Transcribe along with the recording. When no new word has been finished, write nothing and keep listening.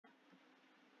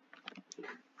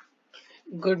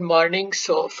Good morning.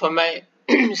 So, for my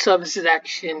services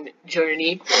action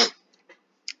journey,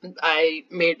 I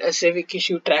made a Civic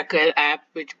issue tracker app,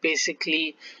 which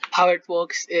basically how it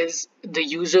works is the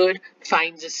user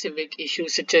finds a Civic issue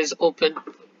such as open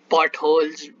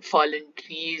potholes, fallen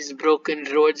trees, broken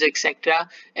roads, etc.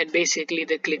 And basically,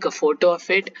 they click a photo of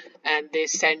it and they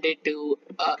send it to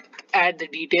add the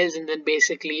details, and then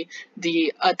basically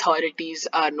the authorities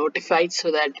are notified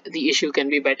so that the issue can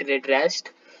be better addressed.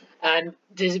 And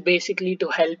this is basically to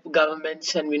help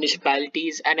governments and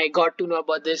municipalities. And I got to know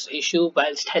about this issue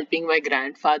whilst helping my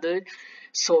grandfather.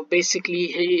 So basically,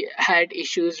 he had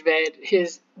issues where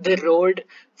the road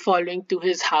following to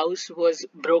his house was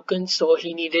broken, so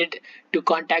he needed to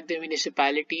contact the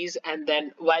municipalities. And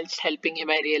then, whilst helping him,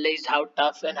 I realized how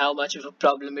tough and how much of a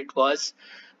problem it was.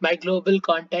 My global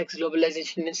context,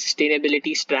 globalization, and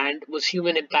sustainability strand was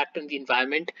human impact on the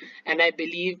environment, and I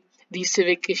believe these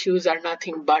civic issues are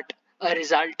nothing but a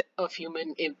result of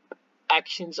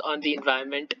actions on the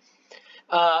environment.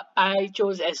 I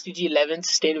chose SDG 11,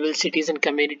 Sustainable Cities and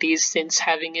Communities, since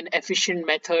having an efficient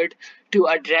method to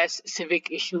address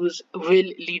civic issues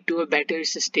will lead to a better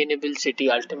sustainable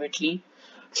city ultimately.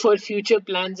 For future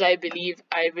plans, I believe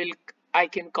I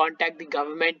can contact the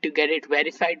government to get it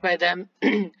verified by them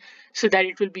so that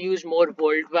it will be used more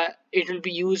worldwide, it will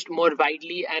be used more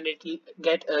widely, and it will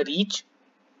get a reach.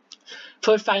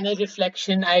 For final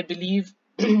reflection, I believe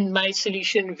my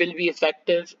solution will be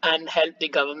effective and help the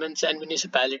governments and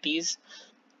municipalities.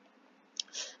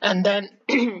 And then,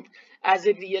 as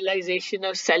a realization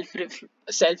of self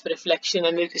reflection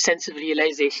and a sense of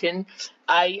realization,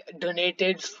 I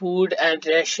donated food and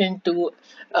ration to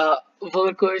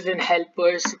workers and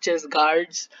helpers such as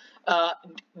guards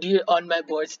on my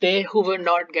birthday who were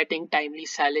not getting timely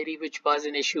salary, which was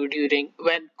an issue during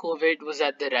when COVID was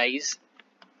at the rise.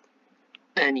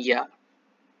 And yeah.